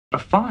A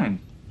fine,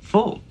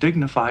 full,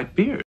 dignified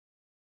beard.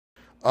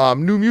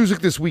 New music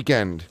this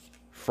weekend.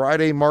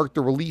 Friday marked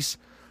the release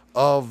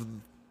of,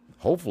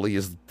 hopefully,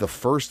 is the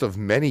first of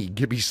many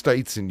Gibby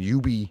Stites and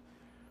Yubi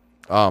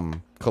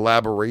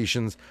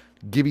collaborations.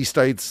 Gibby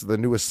Stites, the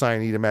newest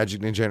signee to Magic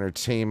Ninja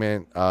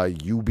Entertainment.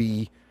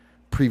 Yubi,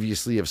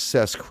 previously of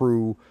Cess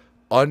Crew.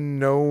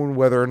 Unknown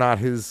whether or not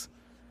his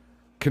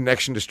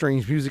connection to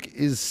Strange Music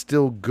is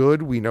still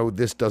good. We know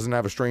this doesn't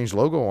have a Strange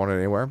logo on it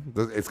anywhere.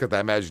 It's got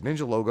that Magic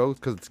Ninja logo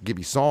because it's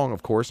Gibby's song,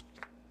 of course.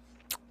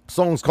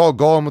 Song's called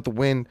Gone with the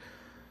Wind.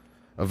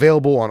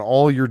 Available on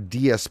all your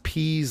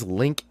DSPs.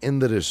 Link in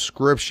the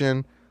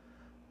description.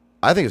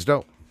 I think it's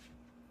dope.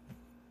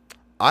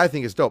 I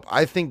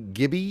think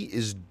Gibby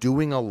is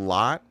doing a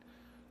lot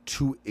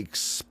to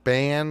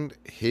expand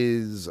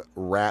his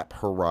rap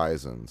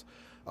horizons.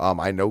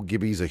 I know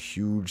Gibby's a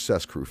huge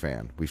Cess Crew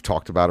fan. We've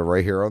talked about it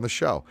right here on the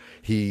show.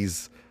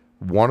 He's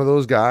one of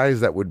those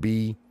guys that would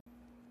be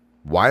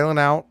wilding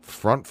out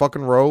front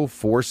fucking row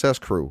for Cess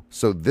Crew.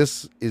 So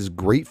this is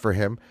great for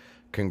him.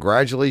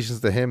 Congratulations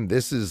to him.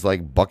 This is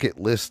like bucket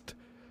list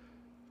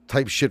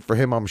type shit for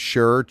him, I'm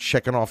sure.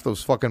 Checking off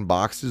those fucking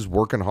boxes,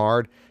 working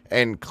hard,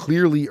 and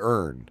clearly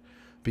earned.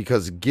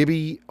 Because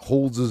Gibby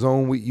holds his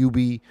own with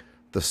Yubi.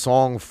 The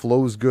song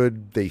flows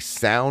good. They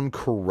sound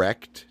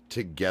correct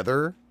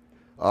together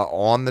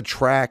on the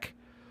track.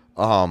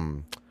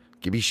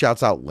 Gibby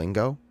shouts out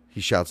Lingo.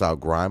 He shouts out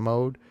Grind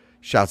Mode.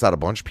 Shouts out a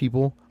bunch of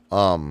people.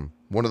 One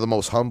of the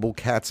most humble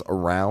cats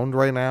around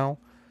right now.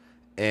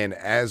 And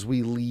as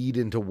we lead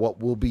into what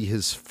will be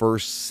his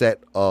first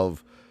set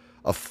of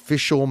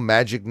official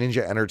Magic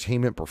Ninja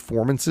Entertainment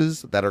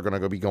performances that are going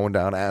to be going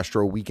down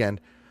Astro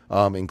Weekend,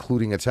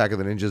 including Attack of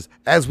the Ninjas,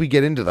 as we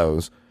get into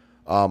those,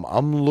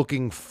 I'm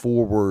looking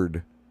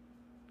forward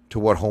to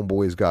what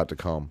Homeboy's got to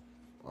come.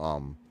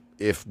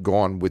 If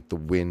Gone with the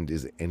Wind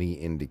is any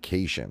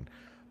indication.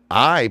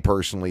 I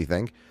personally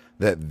think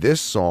that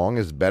this song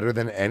is better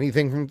than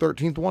anything from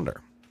 13th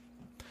Wonder.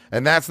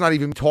 And that's not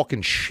even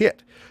talking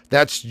shit.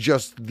 That's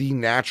just the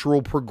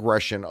natural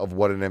progression of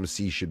what an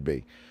MC should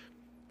be.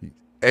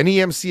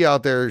 Any MC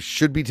out there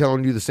should be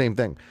telling you the same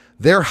thing.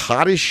 Their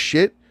hottest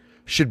shit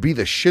should be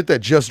the shit that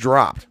just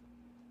dropped.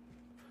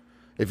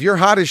 If your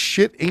hottest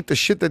shit ain't the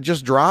shit that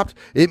just dropped,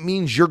 it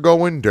means you're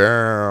going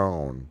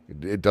down.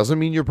 It doesn't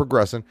mean you're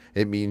progressing.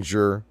 It means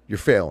you're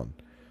failing.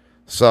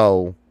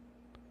 So,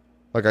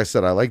 like I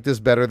said, I like this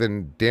better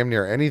than damn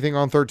near anything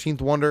on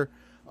 13th Wonder.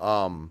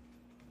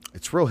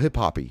 It's real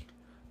hip-hoppy.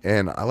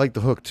 And I like the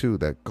hook, too.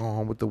 That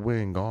gone with the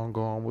wind,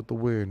 gone with the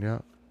wind, yeah.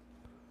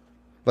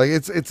 Like,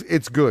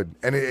 it's good.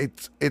 And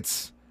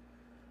it's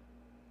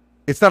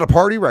not a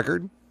party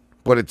record,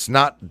 but it's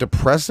not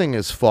depressing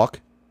as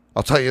fuck.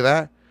 I'll tell you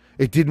that.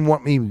 It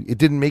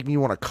didn't make me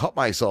want to cut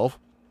myself.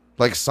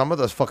 Like some of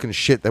the fucking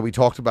shit that we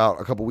talked about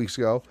a couple weeks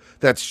ago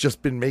that's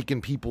just been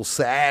making people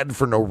sad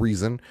for no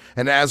reason.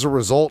 And as a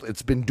result,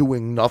 it's been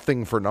doing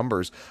nothing for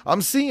numbers.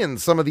 I'm seeing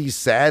some of these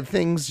sad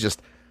things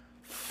just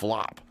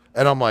flop.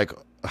 And I'm like,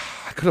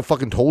 I could have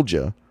fucking told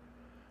you.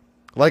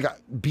 Like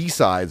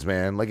B-sides,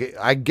 man. Like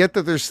I get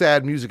that there's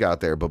sad music out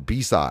there, but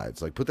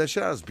B-sides. Like put that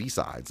shit out as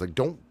B-sides. Like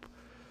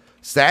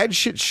sad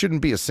shit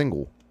shouldn't be a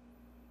single.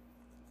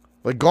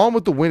 Like Gone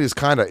with the Wind is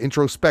kind of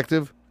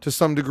introspective to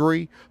some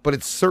degree, but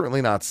it's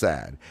certainly not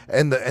sad.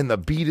 And the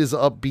beat is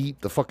upbeat.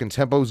 The fucking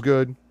tempo's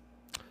good.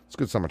 It's a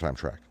good summertime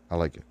track. I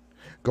like it.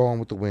 Gone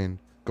with the Wind.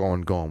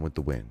 Gone with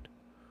the Wind.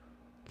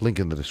 Link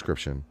in the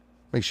description.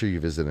 Make sure you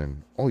visit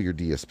in all your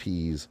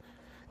DSPs.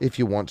 If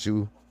you want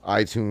to,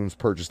 iTunes,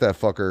 purchase that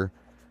fucker,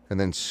 and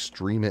then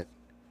stream it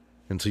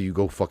until you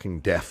go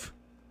fucking deaf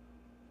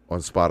on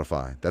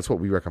Spotify. That's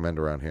what we recommend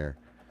around here,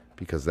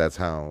 because that's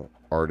how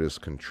artists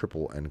can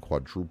triple and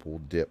quadruple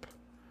dip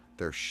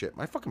their shit.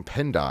 My fucking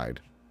pen died,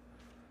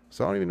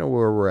 so I don't even know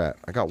where we're at.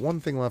 I got one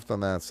thing left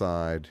on that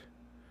side.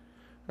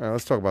 All right,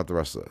 let's talk about the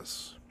rest of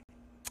this.